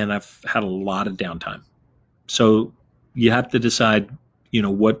 and I've had a lot of downtime. So you have to decide,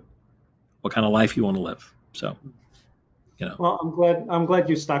 what kind of life you want to live. So, you know. Well, I'm glad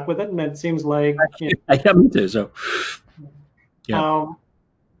you stuck with it, and it seems like, Yeah, me too. So yeah.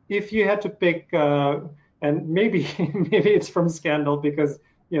 if you had to pick, and maybe maybe it's from Scandal, because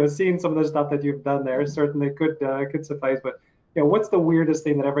seeing some of the stuff that you've done there certainly could suffice. But what's the weirdest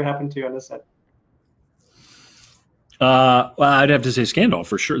thing that ever happened to you on the set? Well, I'd have to say Scandal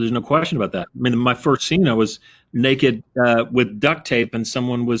for sure. There's no question about that. I mean, my first scene, I was naked with duct tape, and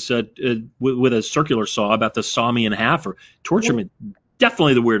someone was with a circular saw about to saw me in half or torture me.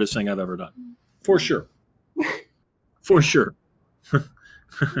 Definitely the weirdest thing I've ever done, for sure. For sure.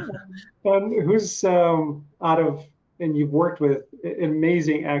 And who's and you've worked with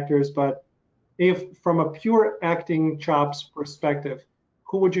amazing actors, but if from a pure acting chops perspective,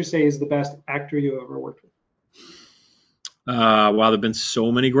 who would you say is the best actor you ever worked with? Wow, there've been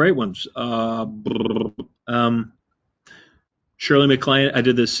so many great ones. Shirley MacLaine. I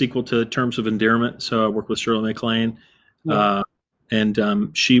did the sequel to Terms of Endearment, so I worked with Shirley MacLaine,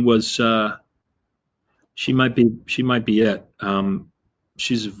 and she was she might be it.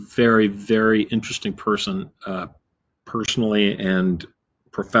 She's a very, very interesting person, personally and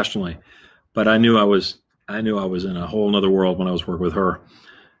professionally. But I knew I was in a whole other world when I was working with her.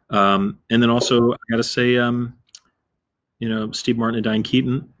 And then also I got to say, Steve Martin and Diane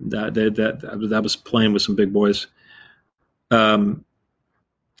Keaton. That was playing with some big boys. Stanley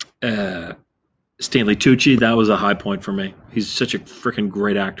Tucci. That was a high point for me. He's such a freaking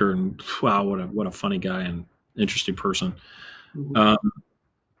great actor, and wow, what a funny guy and interesting person.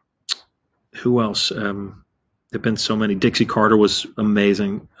 Who else? There've been so many. Dixie Carter was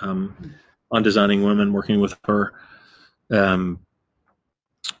amazing on Designing Women, working with her. Well,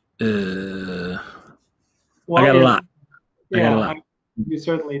 I got a lot. You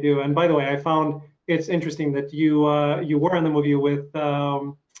certainly do. And by the way, I found it's interesting that you were in the movie with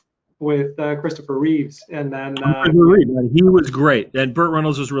Christopher Reeves, and then he was great, and Burt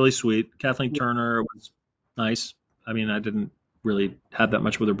Reynolds was really sweet. Kathleen Turner was nice. I mean, I didn't really have that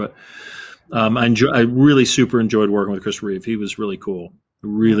much with her, but I really super enjoyed working with Chris Reeve. He was really cool,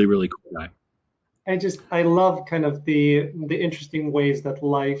 really, really cool guy. I love kind of the interesting ways that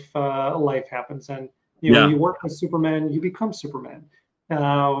life happens, and you work with Superman, you become Superman.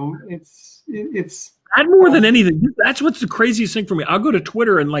 It's that more than anything. That's what's the craziest thing for me. I'll go to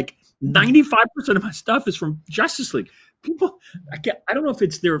Twitter and like 95% of my stuff is from Justice League. People, I don't know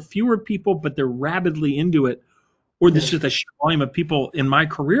if there are fewer people, but they're rabidly into it, or there's just a volume of people in my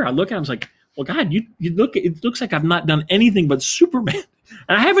career. I look at them, I was like, well, God, it looks like I've not done anything but Superman,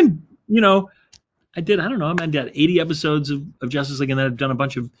 and I haven't, I don't know, I've done 80 episodes of Justice League, and then I've done a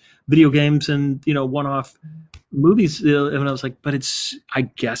bunch of video games and, one-off movies. And I was like, but it's, I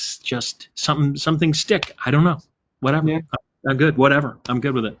guess, just something stick. I don't know. Whatever. Yeah. I'm good. Whatever. I'm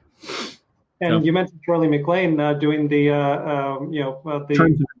good with it. And you mentioned Shirley MacLaine doing the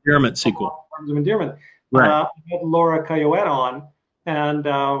Terms of Endearment sequel. Terms of Endearment. Right. I had Laura Cailloette on, and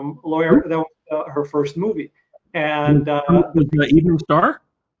Laura, that was her first movie. And the Evening Star?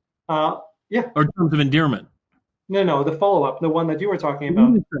 Yeah. Or Terms of Endearment? No, the follow-up, the one that you were talking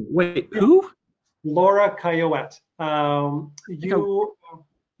about. Wait, who? Laura Cailloette.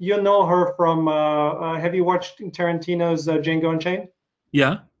 You know her from, have you watched Tarantino's Django Unchained?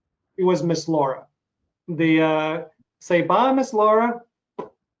 Yeah. It was Miss Laura. Say bye, Miss Laura.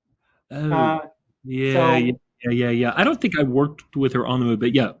 Yeah. I don't think I worked with her on the movie,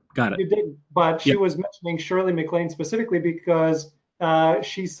 but yeah, got it. You did, but she was mentioning Shirley MacLaine specifically because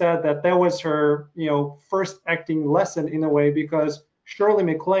she said that was her, first acting lesson in a way, because Shirley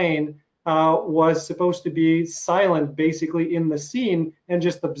MacLaine was supposed to be silent basically in the scene and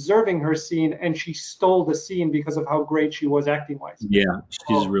just observing her scene, and she stole the scene because of how great she was acting wise. Yeah,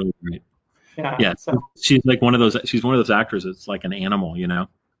 she's really great. Yeah. So she's like one of those actors that's like an animal, and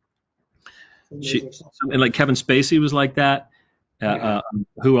like Kevin Spacey was like that.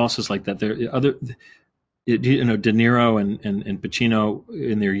 Who else is like that? There other, De Niro and Pacino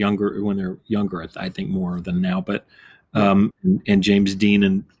when they're younger, I think more than now, but and James Dean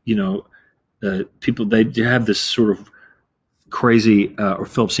and people, they have this sort of crazy, or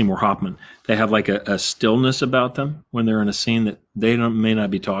Philip Seymour Hoffman, they have like a stillness about them when they're in a scene that they may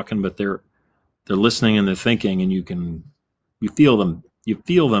not be talking, but they're listening and they're thinking, and you feel them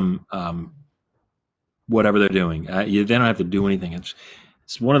whatever they're doing. They don't have to do anything. It's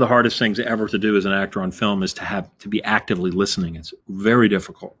one of the hardest things ever to do as an actor on film is to be actively listening. It's very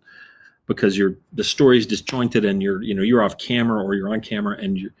difficult because the story is disjointed, and you're off camera or you're on camera,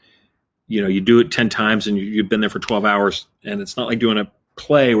 and you do it 10 times and you've been there for 12 hours, and it's not like doing a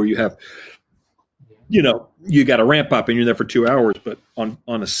play where you have you got to ramp up and you're there for 2 hours, but on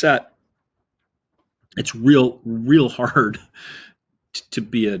a set it's real hard to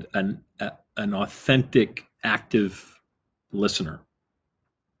be an authentic, active listener.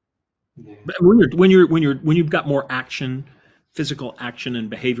 Yeah. But when you've got more action, physical action and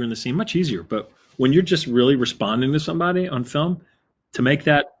behavior in the scene, much easier. But when you're just really responding to somebody on film, to make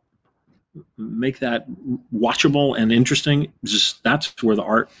that watchable and interesting, just that's where the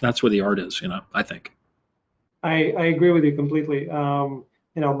art is, I think. I agree with you completely.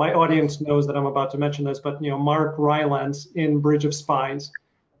 My audience knows that I'm about to mention this, but Mark Rylance in Bridge of Spies,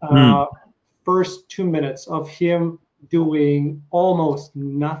 Mm, uh, first 2 minutes of him doing almost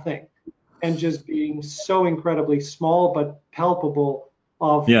nothing and just being so incredibly small but palpable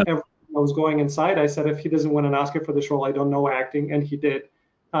of yeah, everything that was going inside. I said if he doesn't win an Oscar for this role, I don't know acting, and he did.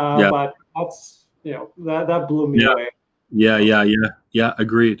 yeah, But that's that blew me yeah, away. yeah, So, yeah, yeah, yeah.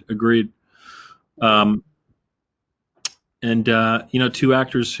 Agreed. Um, and two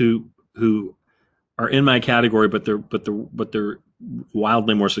actors who are in my category, but they're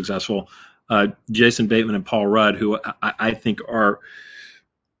wildly more successful. Jason Bateman and Paul Rudd, who I think are.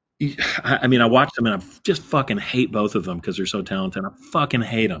 I mean, I watched them and I just fucking hate both of them because they're so talented. I fucking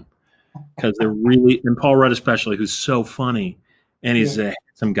hate them because they're really, and Paul Rudd especially, who's so funny, and yeah, he's a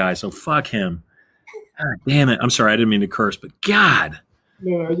handsome guy. So fuck him. God damn it. I'm sorry, I didn't mean to curse, but God,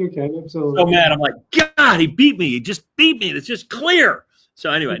 no, you can so absolutely. mad. I'm like, God, he beat me. He just beat me. It's just clear.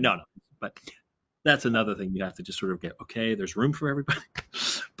 So anyway, no. But that's another thing you have to just sort of get, okay, there's room for everybody.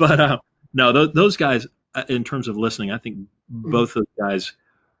 But no, those guys, in terms of listening, I think both those guys,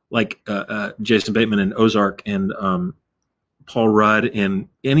 like Jason Bateman in Ozark and Paul Rudd in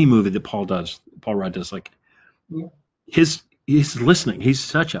any movie that Paul Rudd does, like his listening, he's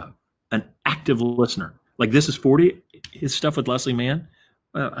such an active listener. Like This Is 40, his stuff with Leslie Mann,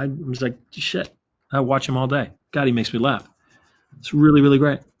 I was like, shit, I watch him all day. God, he makes me laugh. It's really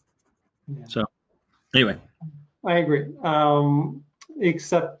great. Yeah, So anyway, I agree.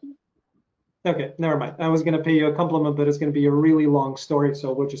 Except, okay, never mind. I was going to pay you a compliment, but it's going to be a really long story,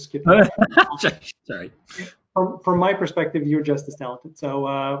 so we'll just skip that. sorry. From my perspective, you're just as talented.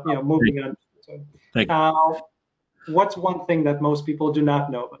 So, moving on. So, Thank uh, what's one thing that most people do not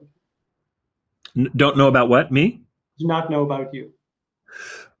know about? you. Don't know about what? Me? Do not know about you?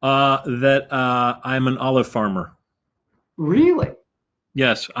 That I'm an olive farmer. Really?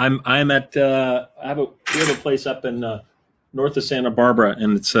 Yes, I'm at we have a place up in north of Santa Barbara,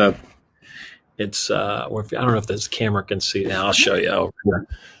 and I don't know if this camera can see. Now I'll show you over here.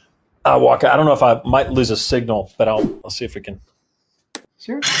 I'll walk. I don't know if I might lose a signal, but I'll see if we can.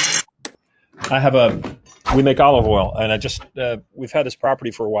 Sure. We make olive oil, and we've had this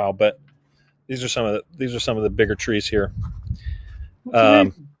property for a while, but these are some of the bigger trees here. That's Um,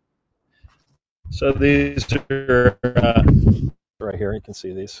 amazing. so these are right here. You can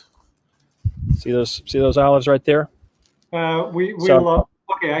see these. See those olives right there. We So love.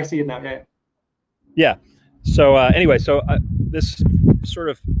 Okay, I see it now. Yeah. yeah. So anyway, this sort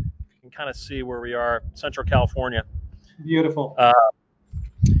of, you can kind of see where we are, Central California. Beautiful.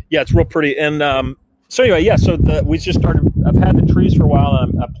 Yeah, it's real pretty. And so anyway, yeah. So we just started. I've had the trees for a while,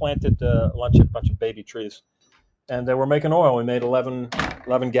 and I planted a bunch of baby trees, and we're making oil. We made 11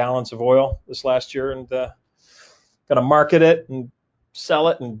 gallons of oil this last year, and going to market it and sell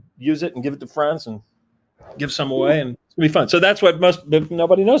it and use it and give it to friends and give some away, and it's gonna be fun. So that's what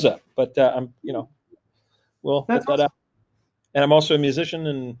nobody knows that, but we'll That's put that awesome. out. And I'm also a musician,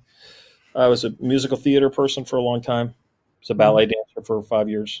 and I was a musical theater person for a long time. I was a ballet dancer for 5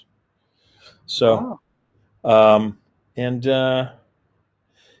 years. So, Wow. and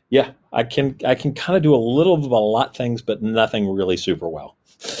yeah, I can kind of do a little of a lot things, but nothing really super well.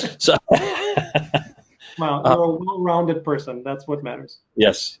 So, Wow. uh, You're a well-rounded person. That's what matters.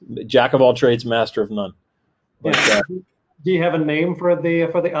 yes, jack of all trades, master of none. But Yeah. Do you have a name for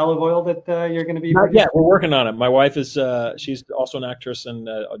the olive oil that you're going to be not producing? yet. We're working on it. My wife is she's also an actress and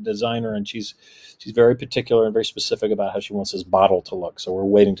a designer, and she's very particular and very specific about how she wants this bottle to look. So we're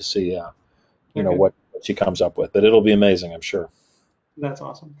waiting to see Okay. what she comes up with. But it'll be amazing, I'm sure. That's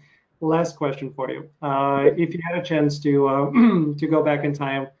awesome. Last question for you. If you had a chance to to go back in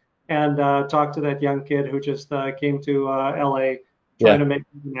time and talk to that young kid who just came to LA trying Yeah. to make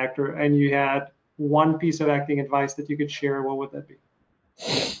an actor, and you had one piece of acting advice that you could share, what would that be?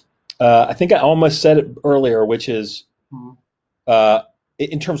 I think I almost said it earlier, which is Mhm. uh,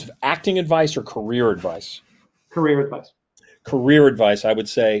 in terms of acting advice or career advice. Career advice. Career advice, I would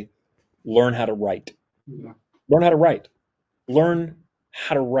say, learn how to write. Yeah. Learn how to write. Learn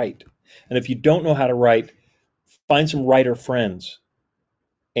how to write. And if you don't know how to write, find some writer friends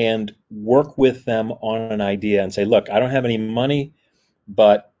and work with them on an idea and say, look, I don't have any money,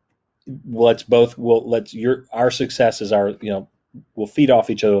 but our success is we'll feed off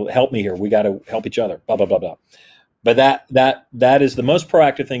each other. Help me here. We got to help each other. Blah blah blah blah. But that is the most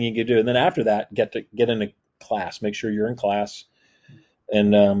proactive thing you can do. And then after that, get into class. Make sure you're in class,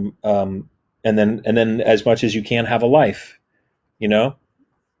 and then as much as you can, have a life.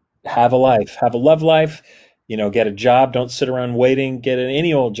 Have a life. Have a love life. Get a job. Don't sit around waiting. Get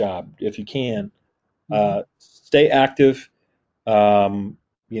any old job if you can. Stay active.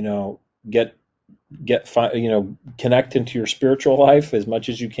 Get connect into your spiritual life as much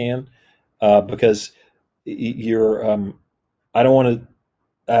as you can, because you're I was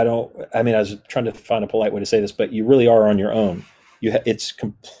trying to find a polite way to say this, but you really are on your own. It's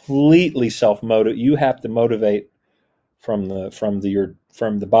completely self-motive. You have to motivate from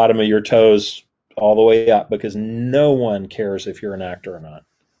the bottom of your toes all the way up, because no one cares if you're an actor or not.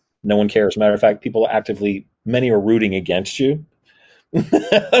 No one cares. Matter of fact, many are rooting against you.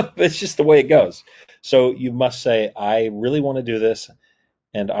 It's just the way it goes. So you must say, I really want to do this,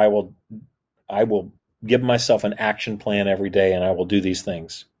 and I will give myself an action plan every day, and I will do these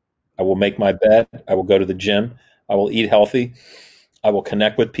things. I will make my bed. I will go to the gym. I will eat healthy. I will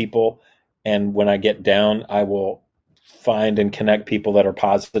connect with people. And when I get down, I will find and connect people that are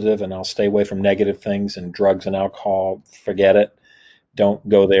positive, and I'll stay away from negative things and drugs and alcohol. Forget it. Don't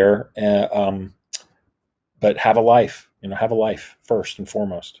go there. But have a life. Have a life first and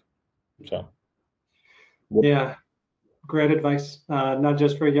foremost. So. Yeah, great advice. Not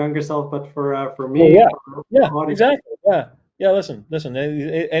just for younger self, but for me. Well, yeah, for exactly. Yeah. Listen.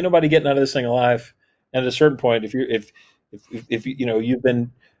 Ain't nobody getting out of this thing alive. And at a certain point, if you've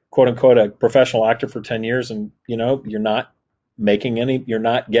been quote unquote a professional actor for 10 years, and you're not getting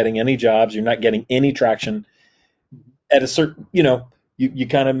any jobs, you're not getting any traction. At a certain, you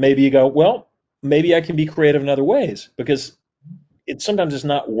kind of maybe you go, well, maybe I can be creative in other ways, because sometimes it's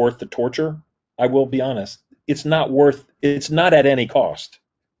not worth the torture. I will be honest. It's not at any cost.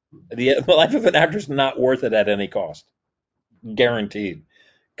 The life of an actor is not worth it at any cost. Guaranteed.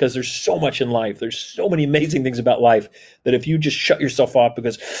 Because there's so much in life. There's so many amazing things about life that if you just shut yourself off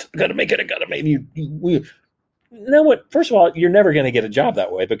because I got to make it, first of all, you're never going to get a job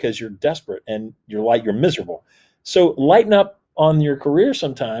that way, because you're desperate and you're miserable. So lighten up on your career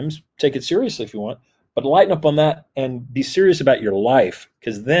sometimes. Take it seriously if you want, but lighten up on that and be serious about your life,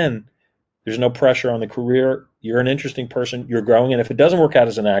 because then there's no pressure on the career. You're an interesting person. You're growing. And if it doesn't work out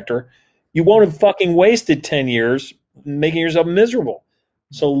as an actor, you won't have fucking wasted 10 years making yourself miserable.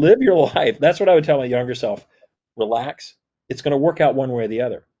 So live your life. That's what I would tell my younger self. Relax. It's going to work out one way or the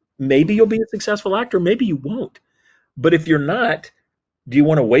other. Maybe you'll be a successful actor. Maybe you won't. But if you're not, do you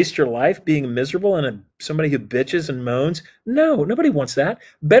want to waste your life being miserable and somebody who bitches and moans? No, nobody wants that.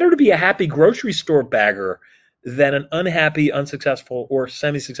 Better to be a happy grocery store bagger than an unhappy, unsuccessful, or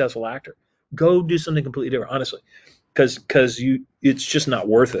semi-successful actor. Go do something completely different, honestly, because it's just not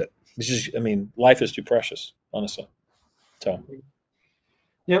worth it. Life is too precious, honestly. So.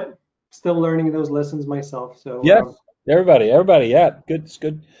 Yep, still learning those lessons myself. So yeah, everybody, yeah,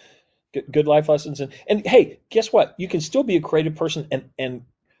 good life lessons. And hey, guess what? You can still be a creative person and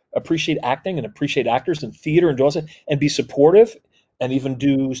appreciate acting and appreciate actors and theater and do all that, and be supportive and even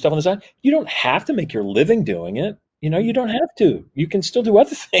do stuff on the side. You don't have to make your living doing it. You don't have to. You can still do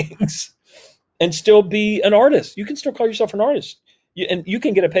other things and still be an artist. You can still call yourself an artist. And you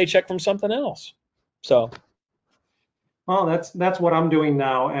can get a paycheck from something else. So. Well, that's what I'm doing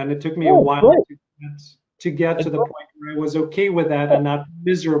now, and it took me a while to get to the point where I was okay with that and not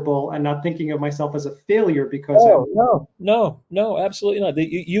miserable and not thinking of myself as a failure because no, absolutely not.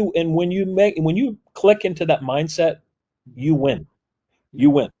 When you click into that mindset, you win. You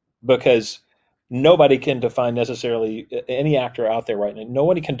win, because nobody can define necessarily, any actor out there right now.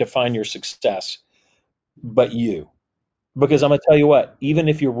 Nobody can define your success but you, because I'm gonna tell you what. Even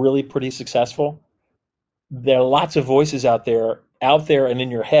if you're really pretty successful, there are lots of voices out there and in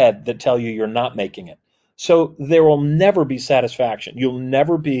your head that tell you you're not making it. So there will never be satisfaction. You'll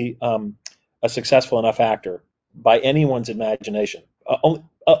never be a successful enough actor by anyone's imagination.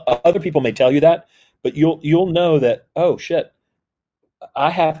 Other people may tell you that, but you'll know that, oh shit, I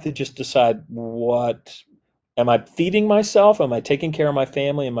have to just decide, what am I feeding myself? Am I taking care of my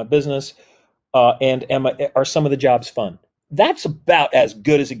family and my business? And are some of the jobs fun? That's about as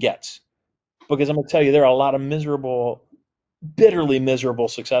good as it gets. Because I'm going to tell you, there are a lot of miserable, bitterly miserable,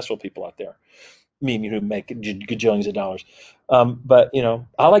 successful people out there. Who make gajillions of dollars. But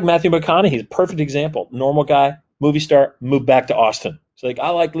I like Matthew McConaughey. He's a perfect example. Normal guy, movie star, moved back to Austin. It's like, I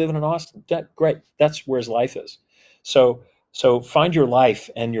like living in Austin. Great. That's where his life is. So find your life,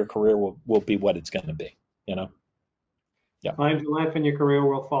 and your career will be what it's going to be. Yeah. Find your life and your career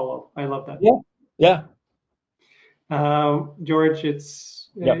will follow. I love that. Yeah. Yeah. George, it's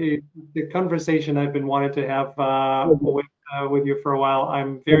the conversation I've been wanting to have with you for a while.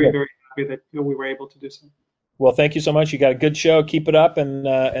 I'm very, very happy that we were able to do so. Well, thank you so much. You got a good show. Keep it up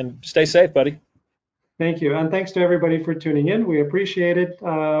and stay safe, buddy. Thank you. And thanks to everybody for tuning in. We appreciate it.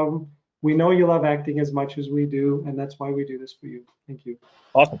 We know you love acting as much as we do, and that's why we do this for you. Thank you.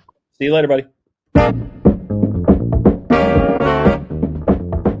 Awesome. See you later, buddy.